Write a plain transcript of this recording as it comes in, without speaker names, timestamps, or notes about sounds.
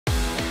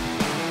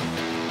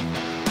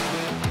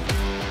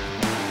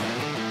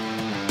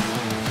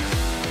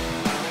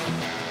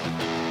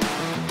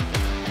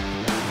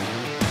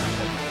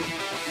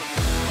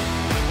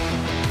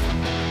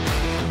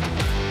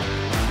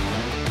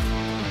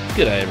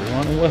G'day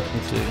everyone and welcome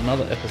to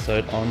another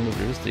episode on the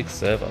River Styx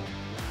Server.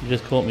 You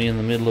just caught me in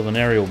the middle of an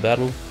aerial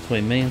battle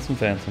between me and some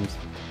phantoms.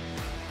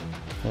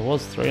 There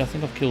was 3, I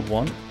think I've killed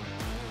 1.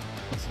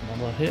 That's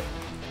another hit.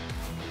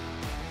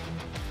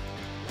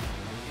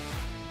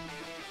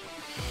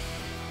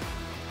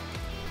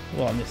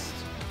 Oh, I missed.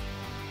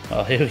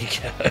 Oh, here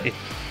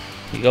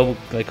we go.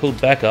 They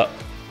called back up.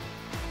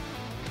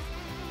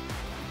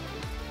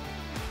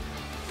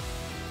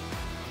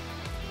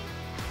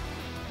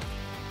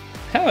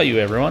 How are you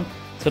everyone?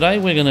 Today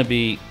we're going to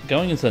be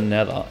going into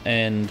Nether,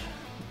 and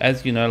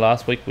as you know,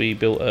 last week we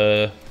built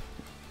a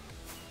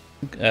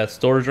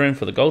storage room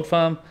for the gold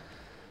farm.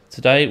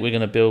 Today we're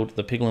going to build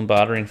the Piglin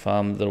Bartering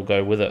Farm that'll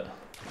go with it.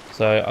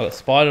 So I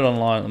spied it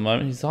online at the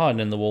moment. He's hiding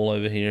in the wall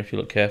over here if you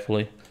look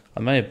carefully. I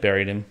may have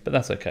buried him, but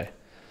that's okay.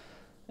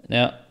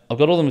 Now I've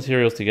got all the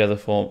materials together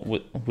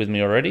with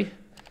me already,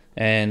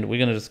 and we're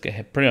going to just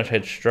pretty much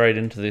head straight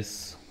into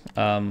this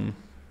time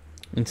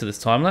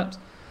lapse.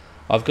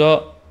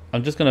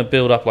 I'm just going to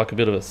build up like a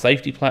bit of a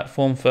safety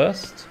platform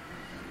first,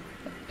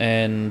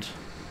 and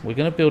we're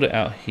going to build it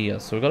out here.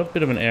 So we've got a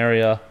bit of an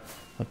area,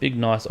 a big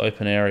nice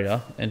open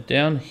area, and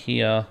down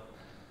here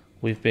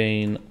we've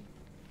been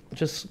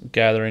just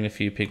gathering a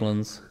few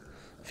piglins,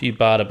 a few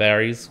barter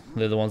berries.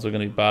 They're the ones we're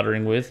going to be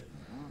bartering with.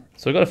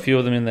 So we've got a few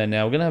of them in there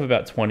now. We're going to have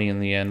about 20 in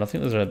the end. I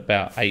think there's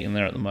about 8 in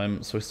there at the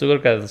moment, so we've still got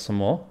to gather some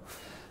more.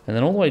 And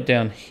then all the way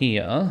down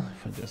here,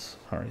 if I just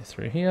hurry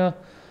through here,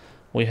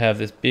 we have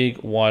this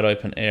big wide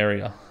open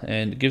area,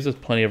 and it gives us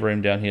plenty of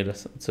room down here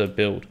to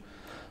build.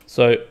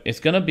 So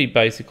it's going to be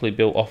basically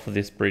built off of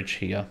this bridge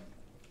here,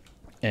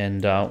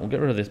 and we'll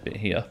get rid of this bit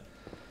here.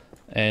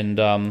 And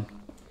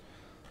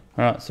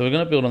alright, so we're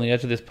going to build on the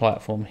edge of this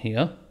platform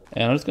here,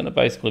 and I'm just going to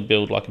basically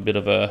build like a bit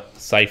of a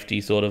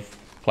safety sort of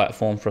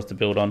platform for us to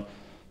build on.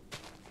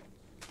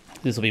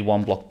 This will be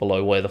 1 block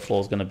below where the floor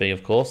is going to be,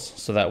 of course,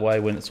 so that way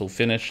when it's all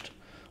finished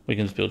we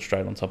can just build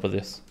straight on top of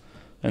this.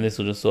 And this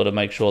will just sort of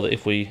make sure that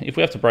if we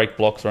have to break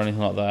blocks or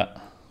anything like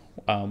that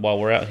while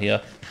we're out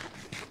here,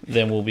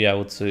 then we'll be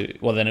able to,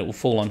 well then it will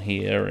fall on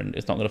here and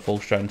it's not going to fall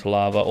straight into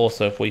lava.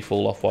 Also, if we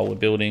fall off while we're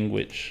building,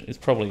 which is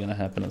probably going to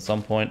happen at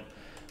some point,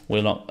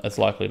 we're not as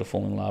likely to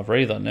fall in lava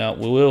either. Now,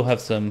 we will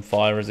have some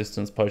fire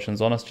resistance potions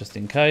on us just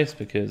in case,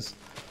 because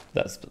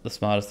that's the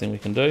smartest thing we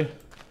can do.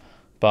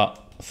 But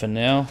for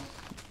now,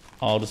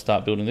 I'll just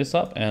start building this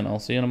up and I'll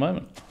see you in a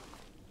moment.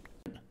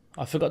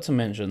 I forgot to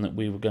mention that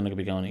we were going to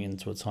be going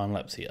into a time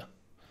lapse here,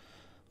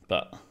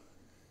 but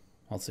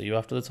I'll see you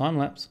after the time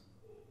lapse.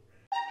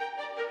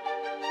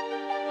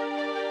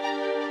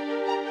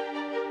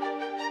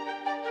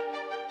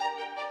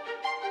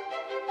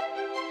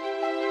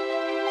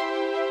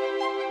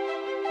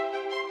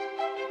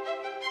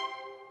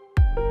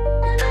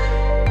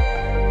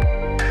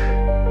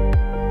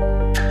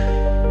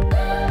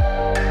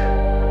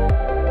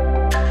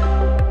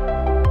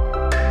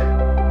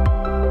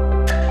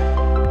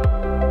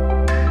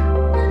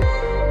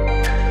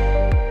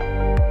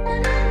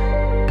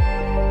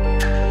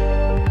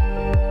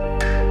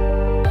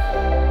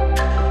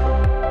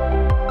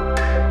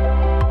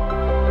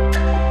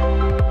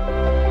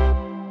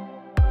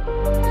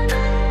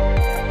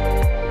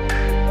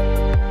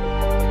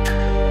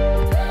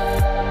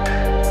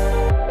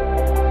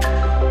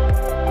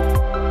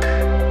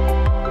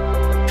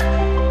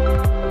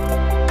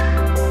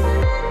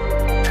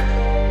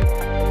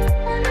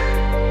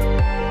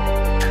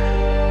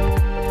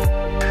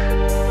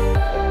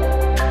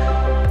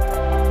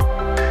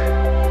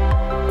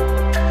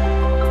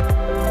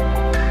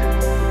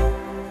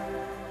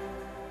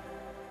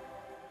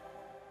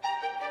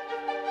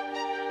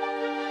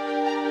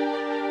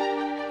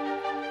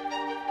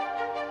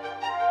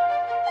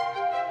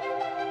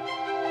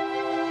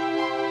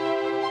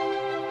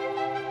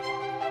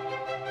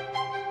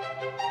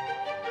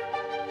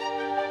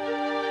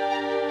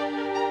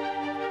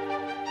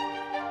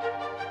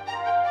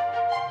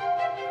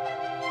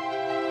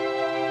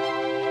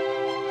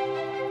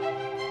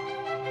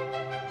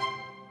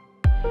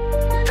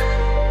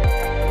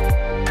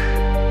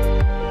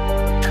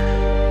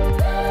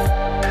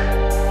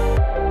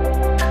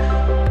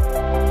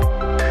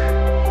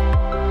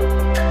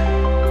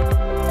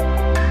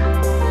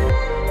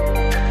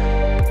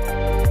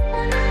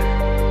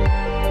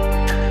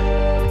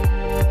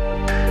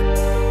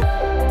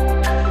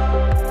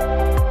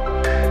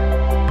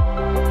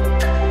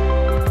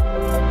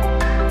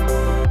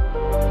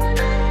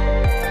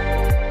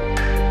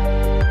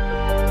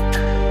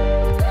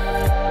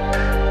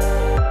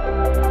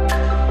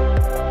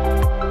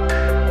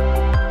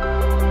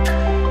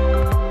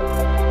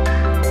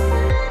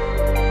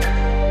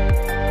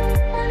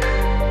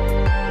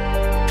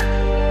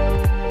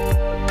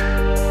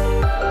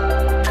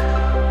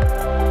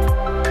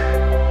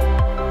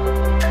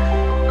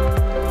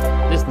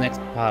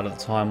 Part of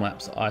the time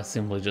lapse, I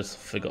simply just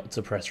forgot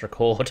to press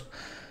record.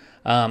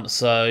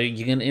 So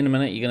in a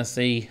minute you're gonna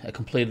see a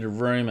completed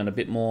room and a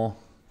bit more.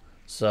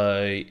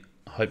 So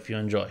hope you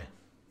enjoy.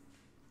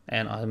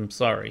 And I'm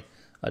sorry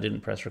I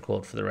didn't press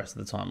record for the rest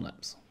of the time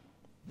lapse.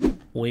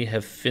 we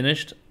have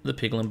finished the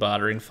Piglin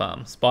Bartering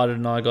Farm. Spider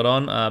and I got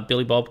on.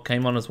 Billy Bob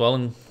came on as well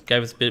and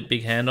gave us a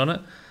big hand on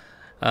it.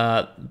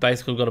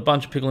 Basically, we've got a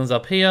bunch of piglins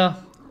up here.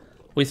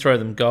 We throw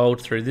them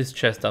gold through this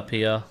chest up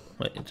here,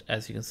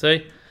 as you can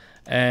see,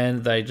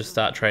 and they just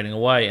start trading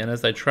away. And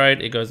as they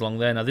trade, it goes along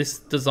there. Now, this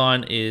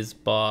design is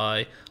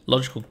by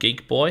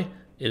LogicalGeekBoy.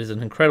 It is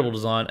an incredible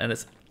design, and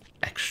it's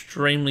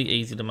extremely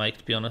easy to make,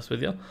 to be honest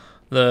with you.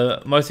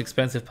 The most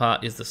expensive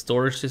part is the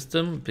storage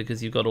system,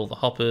 because you've got all the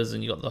hoppers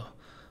and you've got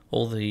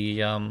all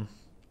the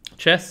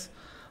chests.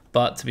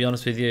 But to be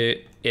honest with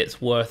you,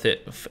 it's worth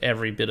it for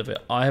every bit of it.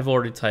 I have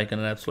already taken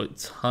an absolute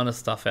ton of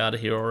stuff out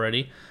of here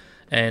already.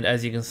 And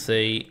as you can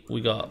see,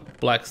 we got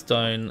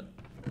blackstone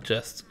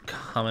just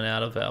coming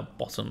out of our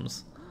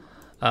bottoms.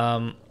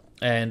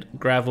 And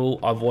gravel,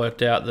 I've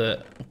worked out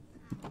that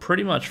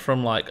pretty much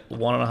from like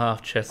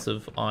 1.5 chests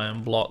of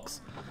iron blocks,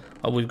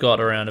 we've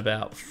got around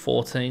about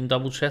 14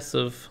 double chests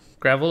of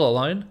gravel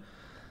alone.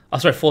 Oh,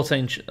 sorry,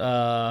 14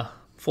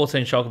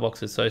 shulker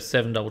boxes, so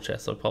 7 double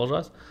chests, I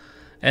apologise.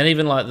 And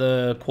even like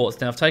the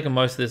quartz, now I've taken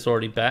most of this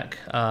already back,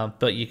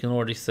 but you can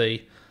already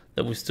see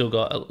that we've still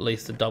got at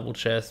least a double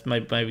chest,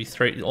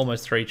 maybe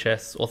almost 3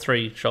 chests, or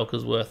 3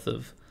 shulkers worth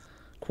of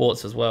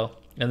quartz as well.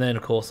 And then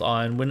of course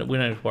iron, we don't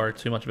have to worry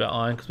too much about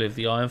iron because we have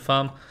the iron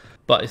farm,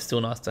 but it's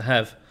still nice to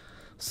have.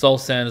 Soul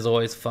sand is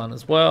always fun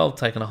as well,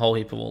 taking a whole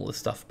heap of all this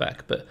stuff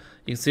back, but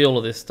you can see all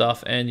of this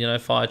stuff, and you know,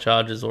 fire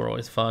charges are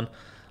always fun.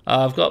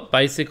 I've got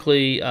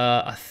basically,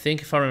 I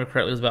think if I remember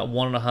correctly, it was about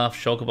 1.5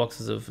 shulker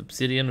boxes of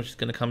obsidian, which is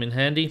going to come in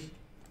handy.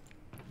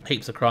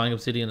 Heaps of crying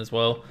obsidian as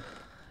well.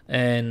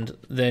 And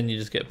then you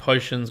just get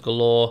potions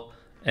galore,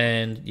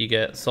 and you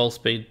get soul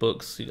speed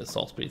books. You get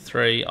soul speed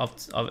 3.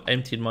 I've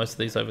emptied most of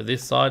these over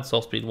this side.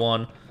 Soul speed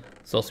 1,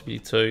 soul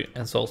speed 2,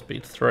 and soul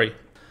speed 3.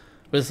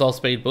 With soul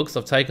speed books,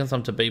 I've taken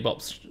some to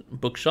Bebop's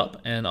bookshop,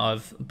 and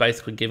I've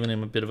basically given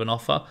him a bit of an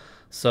offer,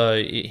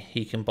 so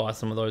he can buy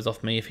some of those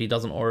off me if he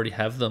doesn't already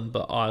have them.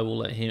 But I'll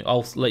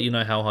let you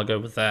know how I go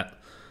with that.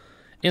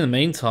 In the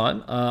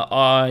meantime,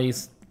 I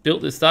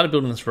started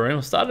building this room.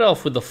 I started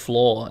off with the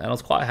floor, and I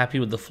was quite happy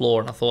with the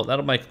floor, and I thought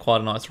that'll make quite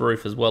a nice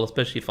roof as well,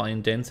 especially if I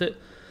indent it.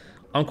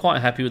 I'm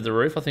quite happy with the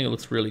roof. I think it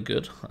looks really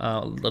good.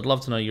 I'd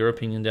love to know your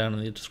opinion down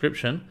in the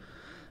description.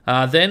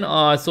 Then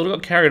I sort of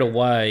got carried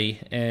away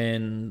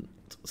and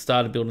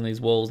started building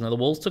these walls. Now the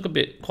walls took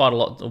quite a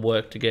lot of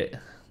work to get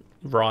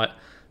right,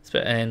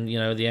 and you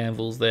know, the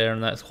anvil's there,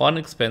 and that's quite an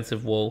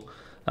expensive wall.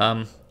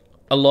 A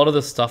lot of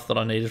the stuff that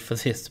I needed for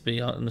this, to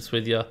be honest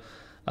with you,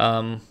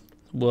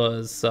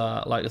 was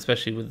like,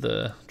 especially with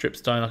the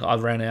dripstone, I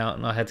ran out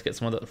and I had to get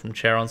some of that from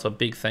Charon, so a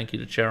big thank you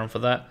to Charon for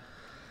that.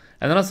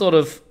 And then I sort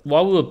of,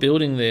 while we were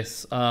building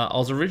this, I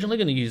was originally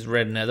going to use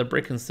red nether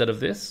brick instead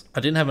of this. I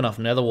didn't have enough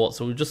nether wart,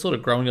 so we were just sort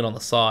of growing it on the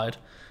side.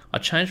 I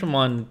changed my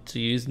mind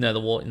to use nether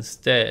wart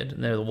instead,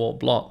 nether wart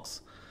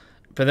blocks.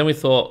 But then we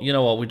thought, you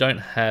know what, we don't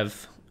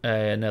have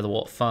a nether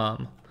wart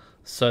farm.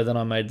 So then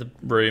I made the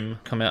room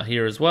come out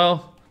here as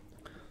well.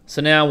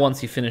 So now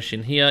once you finish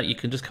in here, you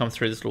can just come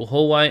through this little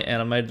hallway, and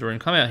I made the room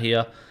come out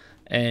here,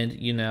 and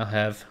you now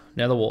have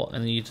nether wart,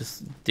 and then you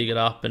just dig it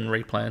up and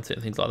replant it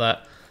and things like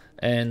that.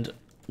 And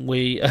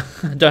we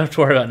don't have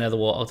to worry about nether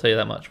wart, I'll tell you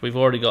that much. We've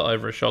already got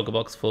over a shulker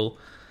box full,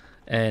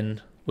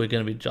 and we're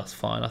going to be just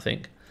fine, I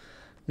think.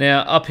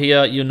 Now up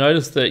here, you'll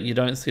notice that you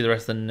don't see the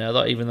rest of the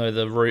nether, even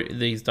though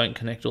these don't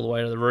connect all the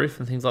way to the roof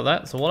and things like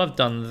that. So what I've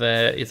done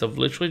there is I've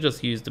literally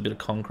just used a bit of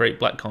concrete,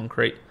 black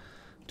concrete,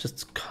 just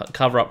to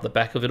cover up the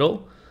back of it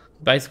all.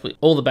 Basically,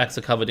 all the backs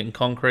are covered in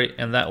concrete,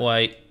 and that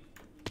way,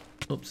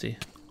 oopsie.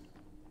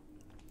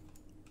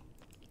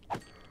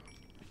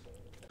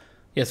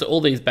 Yeah, so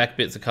all these back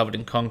bits are covered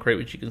in concrete,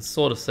 which you can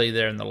sort of see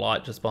there in the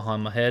light just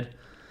behind my head.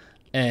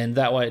 And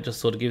that way it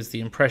just sort of gives the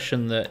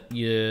impression that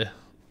you're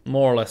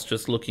more or less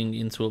just looking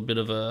into a bit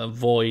of a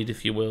void,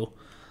 if you will.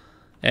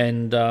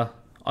 And I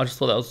just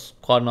thought that was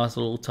quite a nice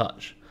little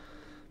touch.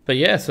 But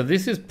yeah, so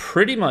this is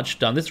pretty much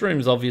done. This room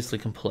is obviously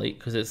complete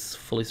because it's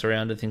fully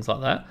surrounded, things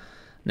like that.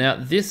 Now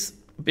this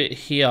bit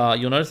here,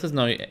 you'll notice there's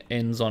no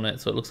ends on it,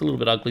 so it looks a little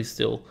bit ugly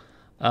still.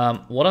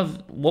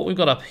 What we've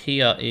got up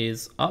here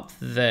is, up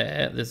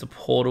there's a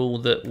portal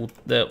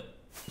that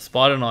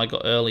Spider and I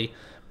got early.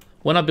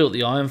 When I built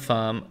the iron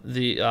farm,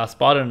 the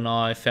Spider and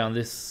I found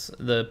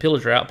the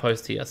pillager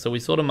outpost here, so we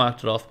sort of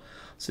marked it off.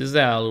 So this is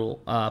our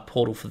little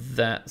portal for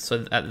that.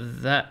 So at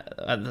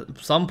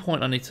some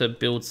point I need to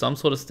build some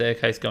sort of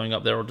staircase going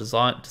up there, or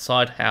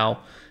decide how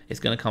it's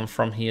going to come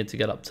from here to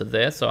get up to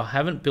there. So I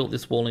haven't built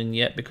this wall in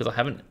yet because I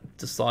haven't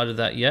decided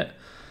that yet.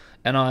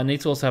 And I need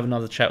to also have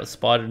another chat with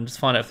Spider and just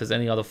find out if there's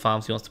any other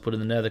farms he wants to put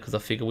in the nether, because I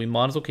figure we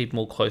might as well keep them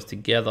all close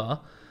together,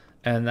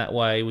 and that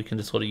way we can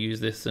just sort of use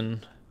this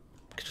and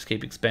just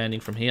keep expanding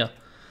from here.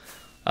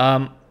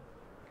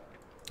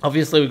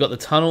 Obviously we've got the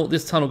tunnel.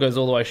 This tunnel goes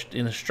all the way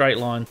in a straight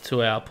line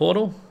to our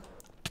portal.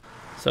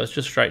 So it's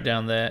just straight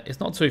down there. It's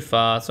not too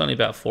far. It's only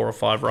about 4 or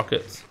 5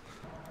 rockets.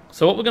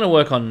 So what we're going to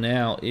work on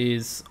now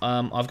is,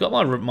 I've got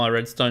my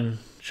redstone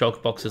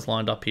shulker boxes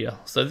lined up here.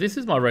 So this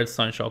is my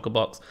redstone shulker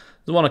box.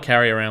 The one I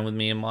carry around with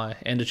me in my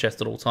ender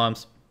chest at all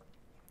times.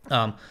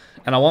 And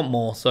I want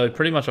more, so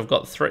pretty much I've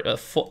got three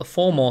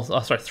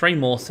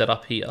more set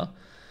up here.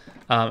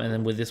 And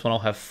then with this one I'll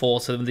have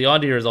 4. So the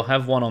idea is I'll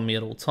have one on me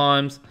at all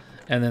times,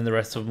 and then the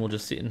rest of them will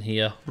just sit in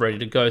here ready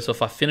to go. So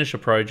if I finish a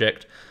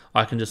project,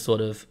 I can just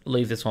sort of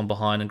leave this one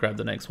behind and grab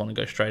the next one and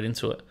go straight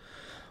into it.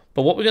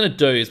 But what we're going to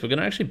do is we're going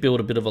to actually build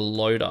a bit of a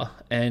loader,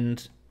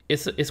 and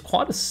it's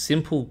quite a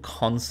simple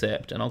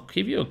concept, and I'll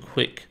give you a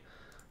quick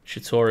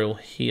tutorial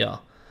here.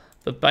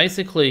 But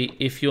basically,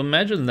 if you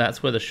imagine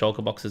that's where the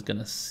shulker box is going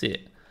to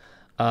sit,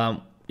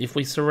 if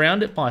we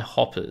surround it by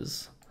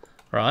hoppers,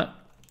 right,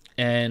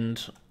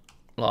 and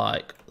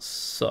like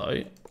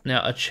so,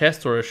 now a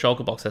chest or a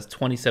shulker box has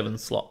 27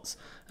 slots,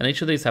 and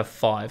each of these have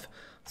 5.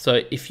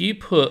 So if you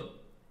put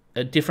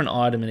a different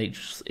item in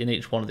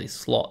each one of these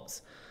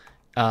slots,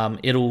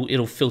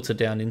 it'll filter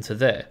down into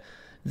there.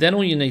 Then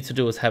all you need to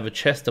do is have a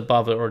chest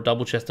above it or a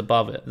double chest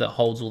above it that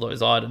holds all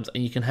those items,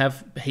 and you can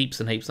have heaps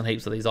and heaps and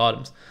heaps of these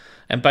items.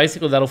 And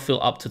basically that'll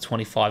fill up to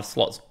 25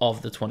 slots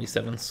of the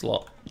 27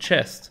 slot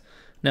chest.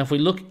 Now if we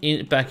look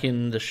back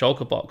in the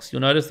shulker box,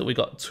 you'll notice that we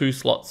got 2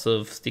 slots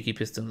of sticky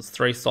pistons,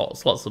 3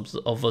 slots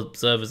of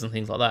observers and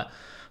things like that.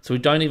 So we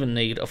don't even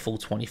need a full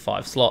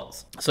 25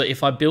 slots. So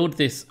if I build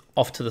this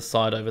off to the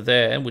side over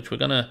there, which we're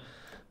gonna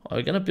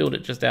build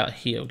it just out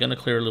here. We're gonna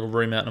clear a little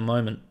room out in a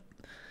moment.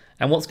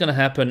 And what's gonna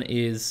happen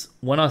is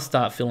when I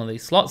start filling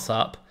these slots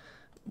up,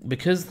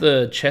 because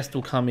the chest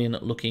will come in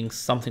looking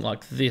something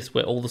like this,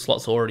 where all the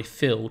slots are already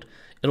filled,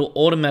 it'll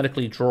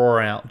automatically draw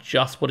out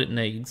just what it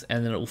needs,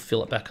 and then it will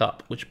fill it back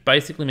up, which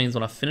basically means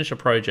when I finish a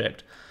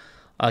project,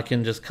 I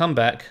can just come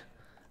back,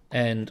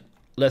 and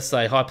let's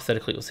say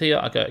hypothetically it was here,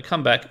 I go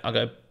come back, I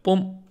go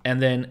boom,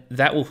 and then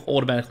that will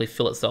automatically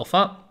fill itself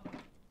up.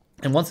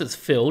 And once it's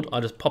filled, I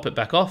just pop it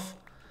back off,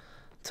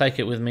 take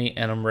it with me,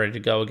 and I'm ready to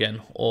go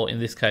again. Or in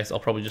this case, I'll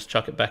probably just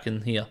chuck it back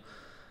in here.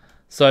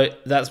 So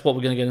that's what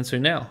we're going to get into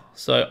now.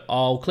 So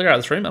I'll clear out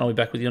this room and I'll be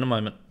back with you in a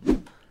moment.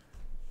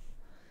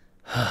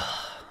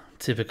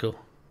 Typical.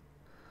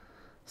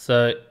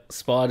 So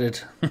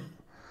Spidered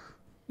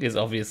is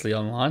obviously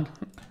online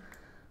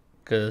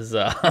because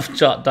I've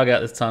dug out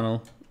this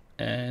tunnel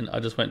and I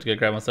just went to go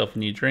grab myself a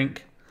new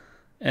drink,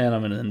 and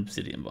I'm in an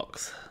obsidian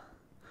box.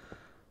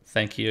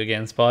 Thank you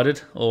again,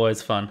 Spidered.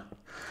 Always fun.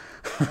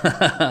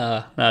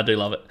 No, I do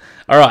love it.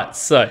 All right,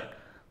 so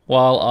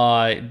while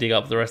I dig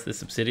up the rest of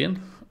this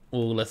obsidian,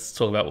 well, let's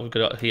talk about what we've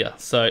got here.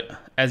 So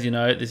as you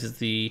know, this is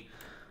the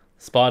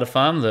spider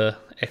farm, the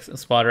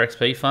spider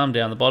XP farm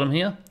down the bottom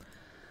here.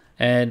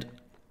 And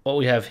what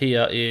we have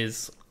here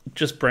is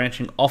just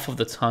branching off of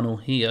the tunnel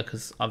here,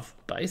 because I've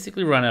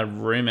basically run out of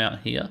room out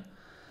here.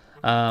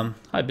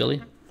 Hi,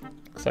 Billy.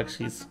 Looks like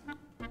she's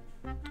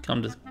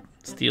come to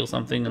steal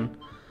something and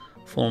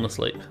fallen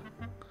asleep.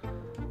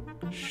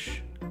 Shh.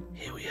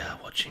 Here we are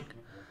watching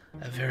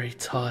a very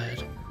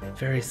tired,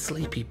 very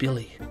sleepy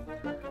Billy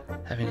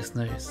having a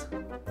snooze.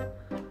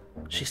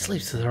 She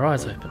sleeps with her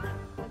eyes open.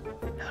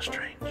 How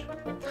strange.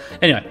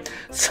 Anyway,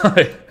 so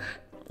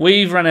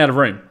we've run out of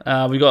room.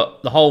 We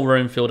got the whole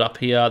room filled up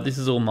here. This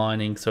is all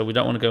mining, so we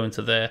don't want to go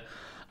into there.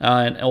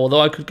 And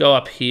although I could go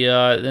up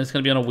here, then it's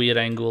going to be on a weird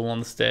angle on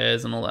the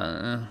stairs and all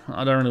that.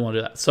 I don't really want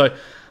to do that. So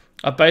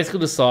I've basically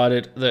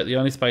decided that the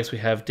only space we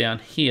have down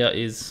here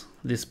is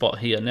this spot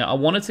here. Now I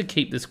wanted to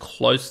keep this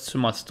close to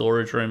my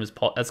storage room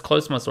as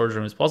close to my storage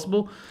room as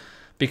possible,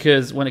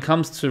 because when it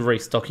comes to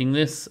restocking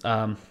this,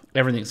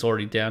 everything's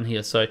already down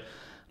here. So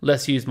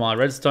let's use my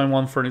redstone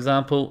one for an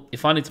example.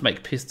 If I need to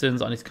make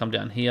pistons, I need to come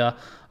down here. I'm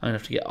gonna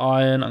have to get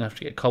iron. I'm gonna have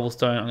to get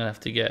cobblestone. I'm gonna have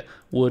to get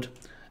wood,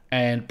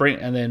 and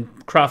then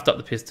craft up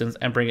the pistons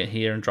and bring it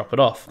here and drop it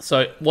off.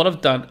 So what I've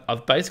done,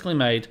 I've basically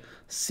made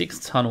 6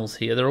 tunnels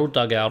here. They're all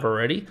dug out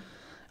already,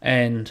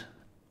 and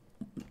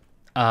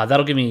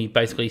that'll give me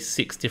basically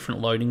 6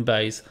 different loading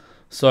bays.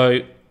 So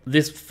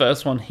this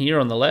first one here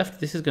on the left,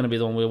 this is going to be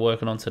the one we're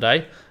working on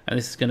today, and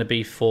this is going to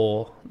be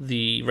for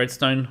the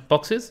redstone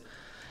boxes.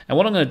 And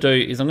what I'm going to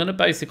do is I'm going to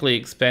basically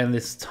expand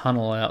this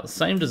tunnel out,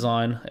 same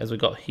design as we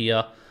got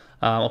here.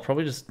 I'll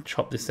probably just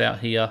chop this out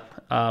here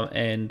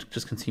and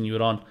just continue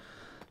it on.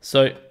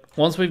 So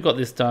once we've got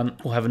this done,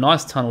 we'll have a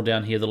nice tunnel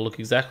down here that'll look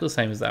exactly the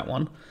same as that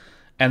one,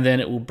 and then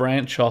it will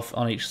branch off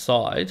on each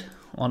side,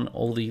 on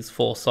all these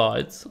 4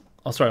 sides.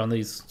 Oh, sorry, on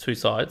these 2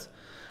 sides,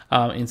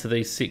 into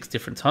these 6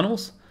 different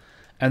tunnels.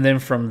 And then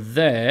from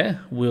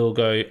there, we'll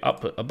go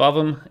up above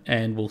them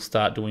and we'll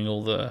start doing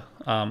all the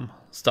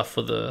stuff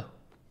for the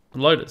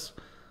loaders.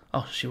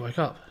 Oh, she woke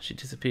up. She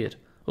disappeared.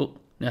 Oh,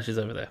 now she's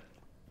over there.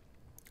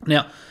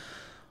 Now,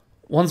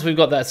 once we've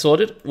got that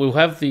sorted, we'll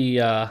have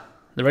the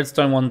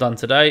redstone one done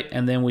today,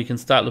 and then we can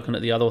start looking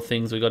at the other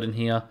things we got in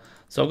here.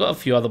 So I've got a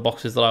few other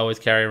boxes that I always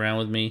carry around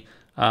with me.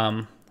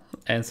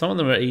 And some of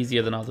them are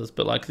easier than others,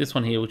 but like this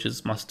one here, which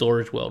is my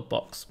storage world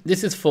box.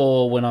 This is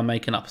for when I'm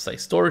making up, say,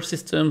 storage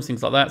systems,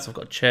 things like that. So I've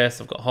got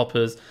chests, I've got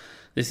hoppers.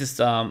 This is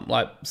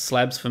like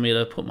slabs for me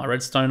to put my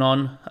redstone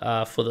on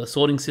for the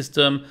sorting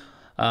system.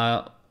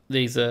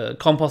 These are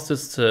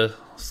composters to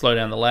slow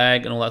down the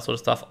lag and all that sort of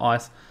stuff,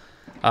 ice.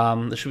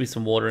 There should be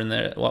some water in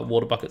there, like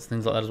water buckets,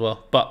 things like that as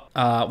well. But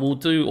we'll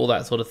do all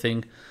that sort of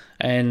thing.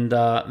 And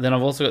then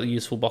I've also got the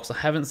useful box. I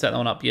haven't set that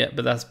one up yet,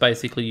 but that's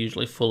basically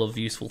usually full of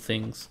useful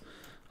things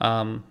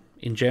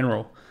in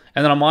general.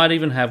 And then I might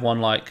even have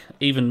one like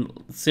even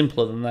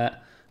simpler than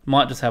that.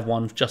 Might just have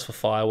one just for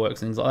fireworks,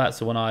 things like that.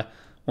 So when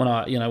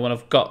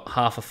I've got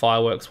half a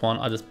fireworks one,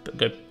 I just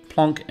go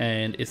plonk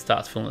and it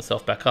starts filling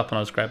itself back up, and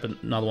I just grab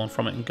another one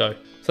from it and go.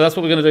 So that's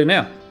what we're going to do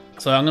now.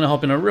 So I'm going to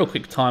hop in a real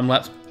quick time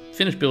lapse,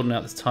 finish building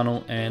out this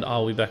tunnel, and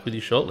I'll be back with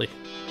you shortly.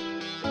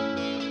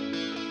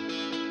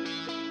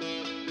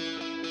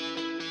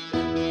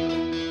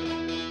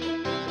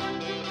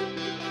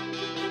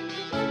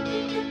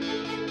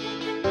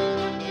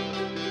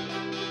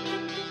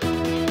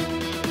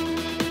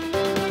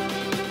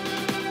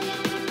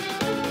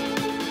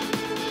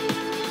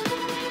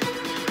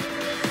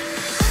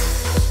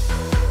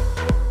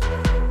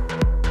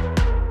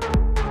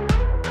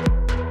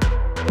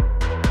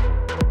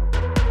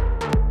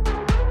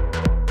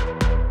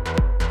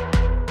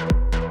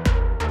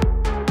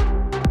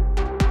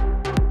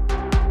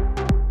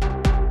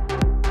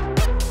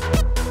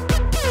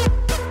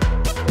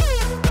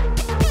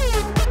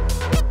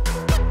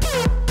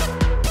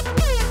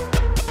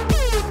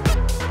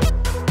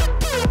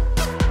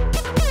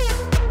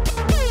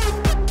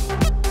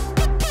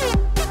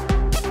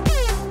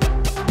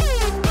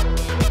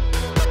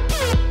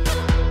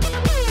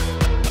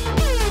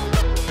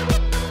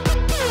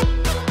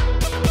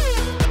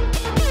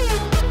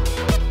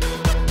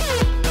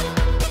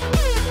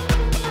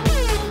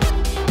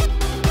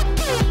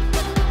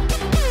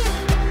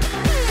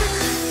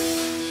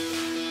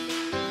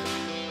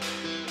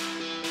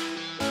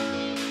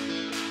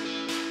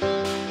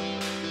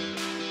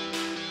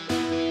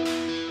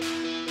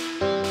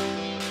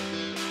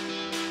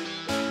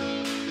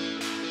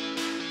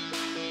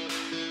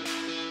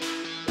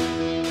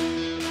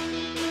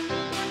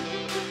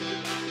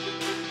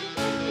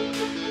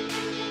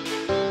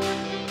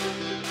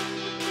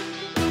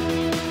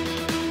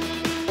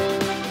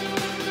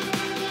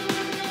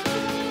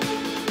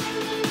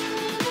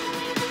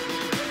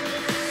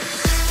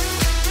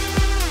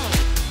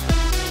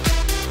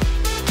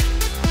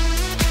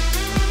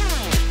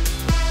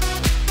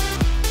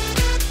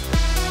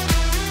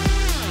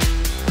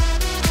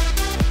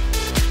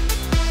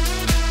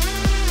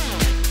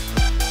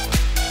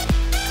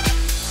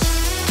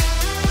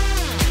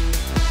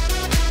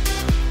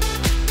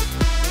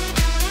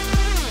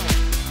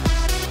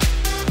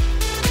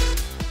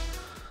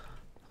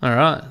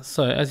 Alright,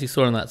 so as you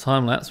saw in that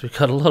time lapse, we've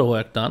got a lot of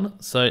work done.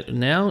 So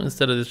now,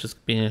 instead of this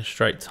just being a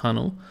straight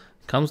tunnel,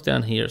 it comes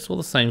down here, it's all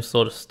the same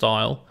sort of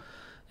style,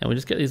 and we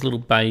just get these little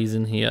bays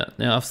in here.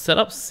 Now I've set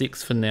up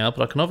 6 for now,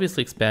 but I can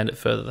obviously expand it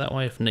further that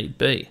way if need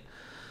be.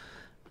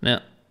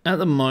 Now, at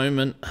the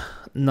moment,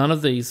 none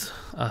of these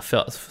are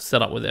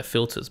set up with their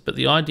filters, but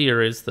the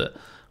idea is that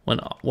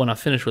when I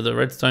finish with a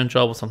redstone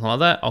job or something like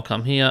that, I'll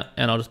come here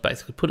and I'll just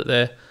basically put it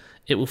there.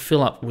 It will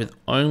fill up with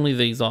only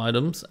these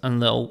items,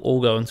 and they'll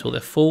all go until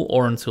they're full,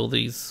 or until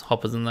these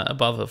hoppers and that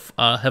above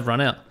have run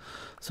out.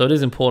 So it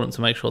is important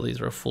to make sure these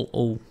are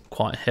all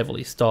quite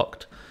heavily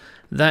stocked.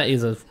 That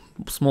is a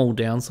small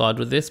downside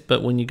with this,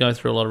 but when you go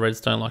through a lot of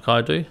redstone like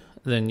I do,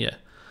 then yeah.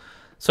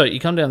 So you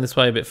come down this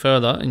way a bit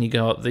further and you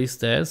go up these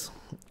stairs,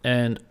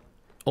 and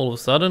all of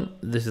a sudden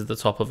this is the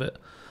top of it.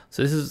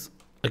 So this is,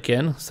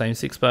 again, same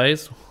 6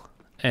 bays,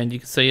 and you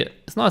can see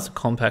it's nice and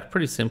compact,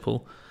 pretty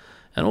simple.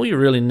 And all you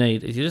really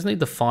need is you just need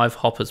the 5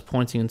 hoppers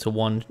pointing into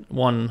one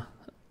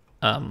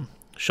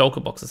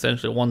shulker box,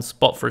 essentially one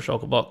spot for a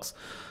shulker box.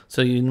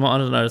 So you might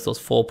notice there's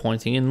 4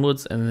 pointing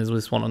inwards, and there's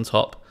this one on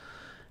top.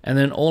 And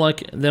then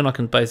I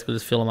can basically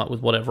just fill them up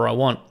with whatever I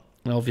want.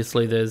 And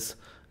obviously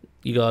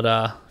you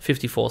got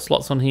 54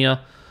 slots on here,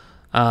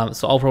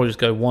 so I'll probably just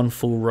go 1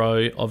 full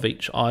row of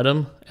each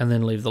item and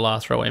then leave the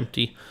last row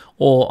empty,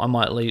 or I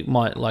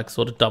might like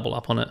sort of double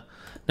up on it.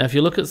 Now if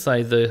you look at,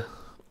 say,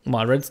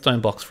 my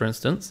redstone box, for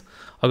instance,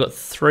 I've got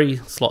 3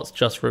 slots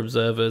just for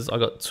observers. I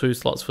got 2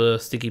 slots for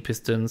sticky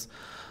pistons,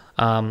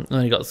 and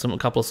then you got a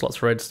couple of slots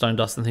for redstone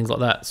dust and things like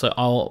that.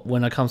 So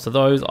when it comes to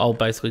those, I'll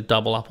basically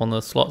double up on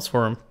the slots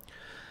for them.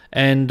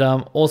 And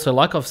also,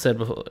 like I've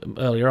said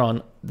earlier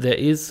on, there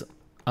is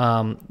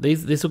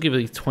this will give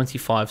you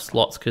 25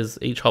 slots because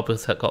each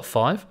hopper's got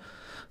 5.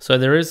 So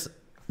there is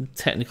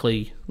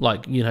technically,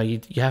 like, you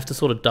have to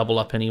sort of double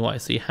up anyway.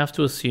 So you have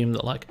to assume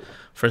that, like,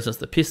 for instance,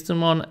 the piston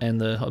one and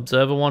the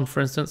observer one,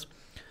 for instance,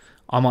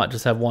 I might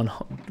just have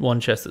one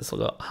chest that's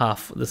got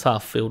half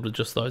filled with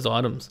just those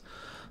items.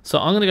 So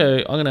I'm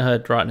gonna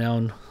head right now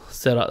and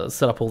set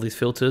up all these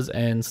filters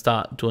and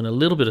start doing a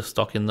little bit of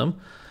stock in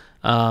them,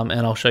 and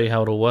I'll show you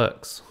how it all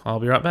works. I'll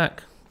be right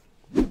back.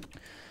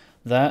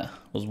 That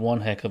was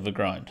one heck of a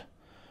grind.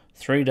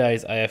 3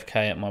 days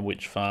AFK at my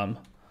witch farm,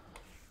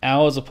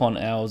 hours upon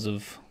hours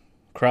of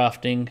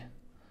crafting,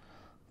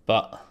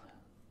 but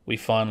we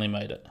finally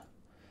made it.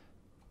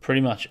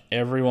 Pretty much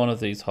every one of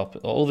these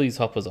all these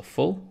hoppers are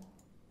full,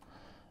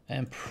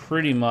 and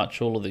pretty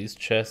much all of these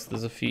chests.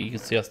 There's a few, you can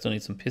see I still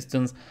need some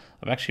pistons.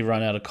 I've actually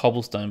run out of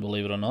cobblestone,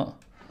 believe it or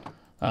not.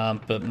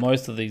 But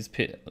most of these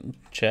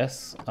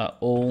chests are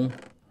all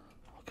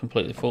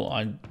completely full.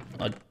 I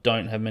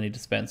don't have many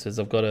dispensers.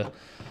 I've got a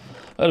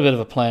bit of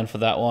a plan for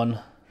that one,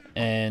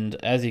 and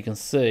as you can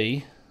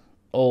see,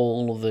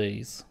 all of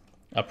these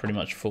are pretty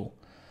much full.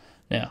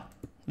 Now,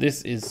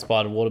 this is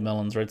Spider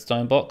Watermelon's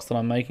redstone box that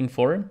I'm making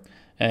for him,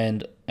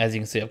 and as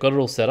you can see, I've got it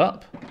all set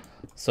up.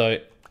 So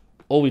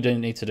all we do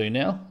need to do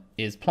now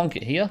is plonk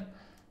it here,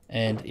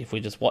 and if we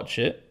just watch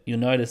it, you'll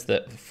notice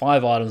that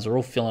 5 items are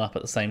all filling up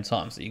at the same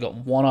time. So you've got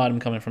 1 item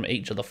coming from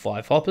each of the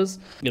 5 hoppers.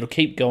 It'll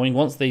keep going.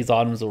 Once these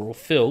items are all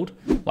filled,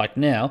 like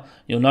now,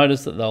 you'll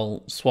notice that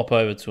they'll swap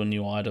over to a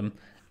new item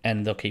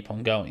and they'll keep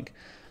on going.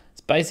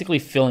 It's basically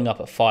filling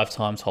up at 5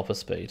 times hopper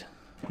speed.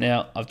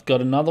 Now, I've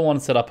got another one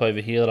set up over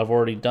here that I've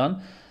already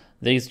done.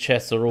 These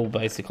chests are all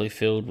basically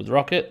filled with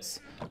rockets.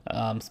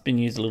 It's been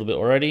used a little bit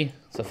already.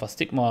 So if I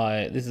stick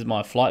this is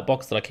my flight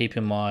box that I keep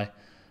in my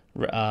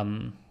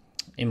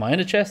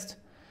ender chest,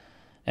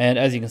 and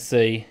as you can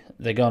see,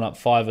 they're going up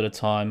 5 at a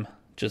time,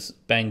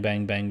 just bang,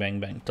 bang, bang,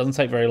 bang, bang. Doesn't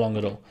take very long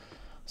at all.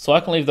 So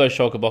I can leave those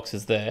shulker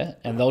boxes there,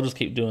 and they'll just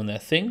keep doing their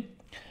thing,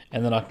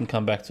 and then I can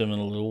come back to them in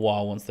a little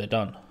while once they're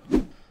done.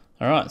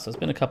 Alright, so it's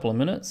been a couple of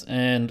minutes,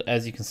 and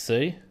as you can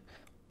see,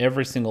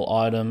 every single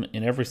item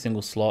in every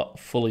single slot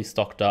fully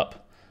stocked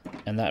up,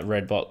 and that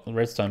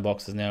redstone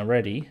box is now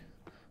ready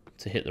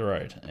to hit the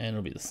road. And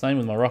it'll be the same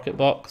with my rocket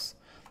box.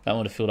 That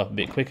one would have filled up a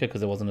bit quicker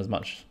because there wasn't as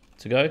much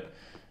to go.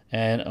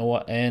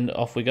 And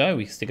off we go.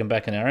 We stick them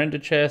back in our ender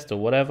chest or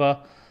whatever.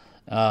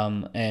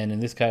 And in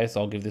this case,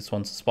 I'll give this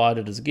one to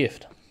Spider as a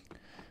gift.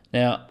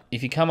 Now,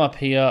 if you come up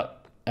here,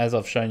 as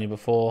I've shown you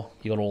before,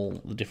 you got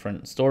all the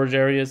different storage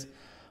areas.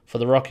 For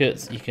the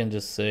rockets, you can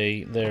just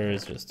see there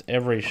is just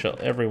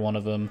every one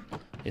of them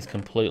is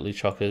completely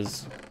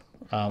chockers,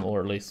 or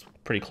at least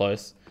pretty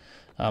close.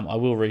 I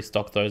will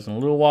restock those in a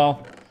little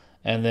while.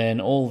 And then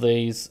all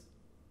these,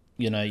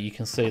 you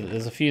can see that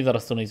there's a few that I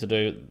still need to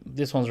do.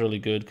 This one's really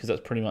good because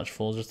that's pretty much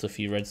full, just a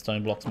few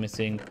redstone blocks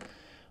missing.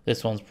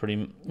 This one's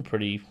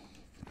pretty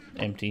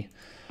empty.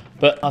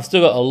 But I've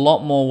still got a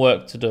lot more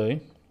work to do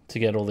to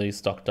get all these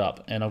stocked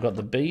up. And I've got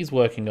the bees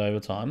working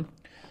overtime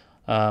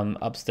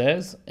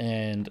upstairs,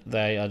 and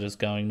they are just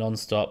going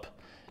non-stop.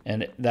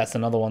 And that's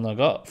another one that I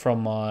got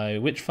from my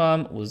witch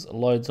farm, was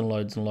loads and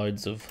loads and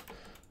loads of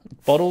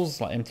bottles,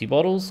 like empty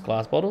bottles,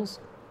 glass bottles.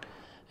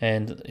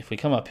 And if we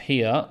come up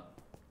here,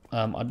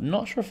 I'm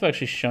not sure if I've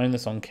actually shown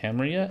this on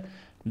camera yet.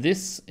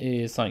 This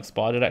is something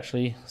Spider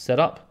actually set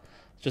up.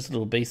 Just a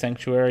little bee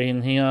sanctuary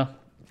in here.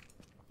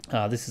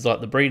 This is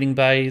like the breeding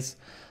bays.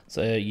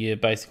 So you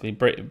basically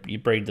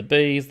breed the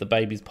bees, the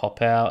babies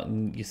pop out,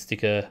 and you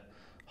stick a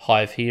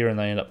hive here and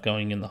they end up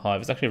going in the hive.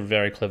 It's actually a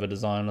very clever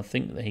design. I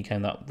think that he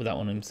came up with that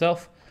one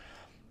himself.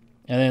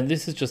 And then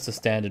this is just a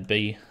standard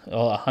bee,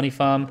 or a honey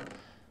farm.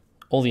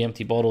 All the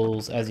empty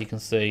bottles, as you can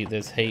see,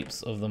 there's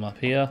heaps of them up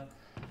here.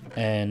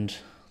 And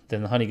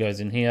then the honey goes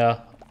in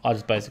here. I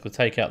just basically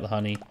take out the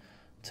honey,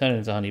 turn it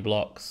into honey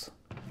blocks,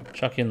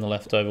 chuck in the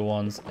leftover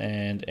ones,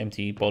 and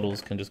empty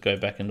bottles can just go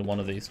back into one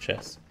of these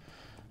chests.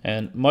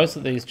 And most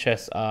of these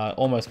chests are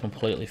almost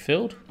completely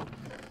filled.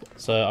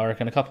 So I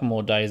reckon a couple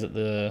more days at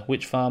the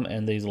witch farm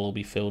and these will all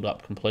be filled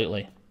up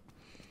completely.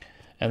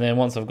 And then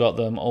once I've got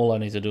them, all I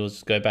need to do is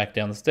just go back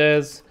down the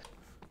stairs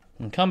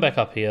and come back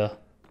up here.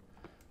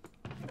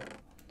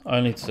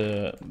 Only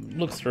to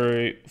look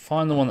through,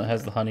 find the one that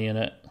has the honey in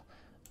it,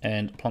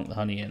 and plonk the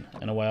honey in,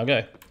 and away I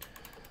go.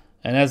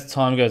 And as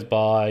time goes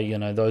by,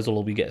 those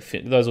will get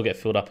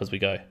filled up as we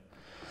go.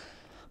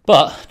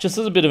 But just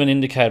as a bit of an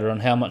indicator on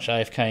how much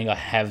AFKing I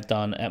have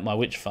done at my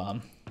witch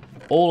farm,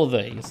 all of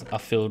these are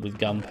filled with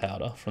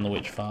gunpowder from the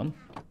witch farm.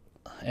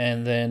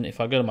 And then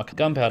if I go to my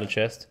gunpowder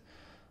chest,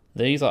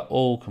 these are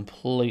all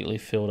completely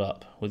filled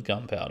up with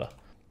gunpowder.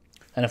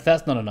 And if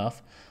that's not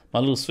enough, my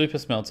little super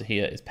smelter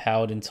here is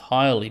powered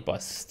entirely by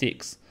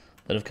sticks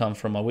that have come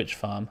from my witch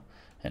farm.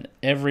 And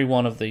every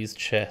one of these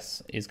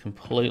chests is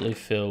completely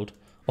filled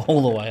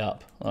all the way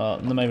up.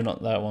 Maybe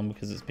not that one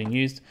because it's been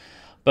used,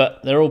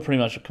 but they're all pretty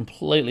much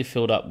completely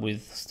filled up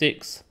with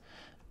sticks.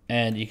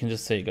 And you can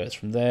just see it goes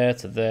from there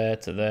to there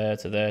to there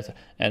to there,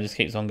 and it just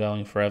keeps on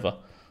going forever.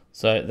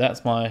 So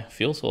that's my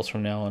fuel source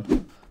from now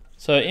on.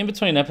 So in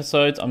between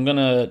episodes, I'm going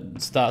to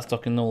start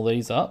stocking all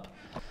these up.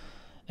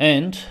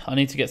 And I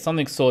need to get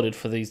something sorted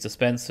for these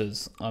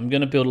dispensers. I'm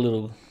going to build a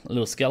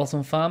little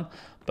skeleton farm,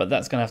 but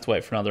that's going to have to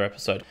wait for another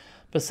episode.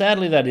 But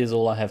sadly, that is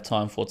all I have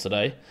time for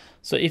today.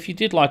 So if you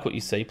did like what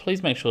you see,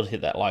 please make sure to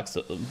hit that like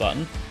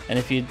button. And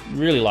if you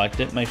really liked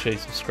it, make sure you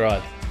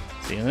subscribe.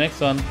 See you in the next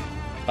one.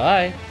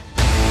 Bye.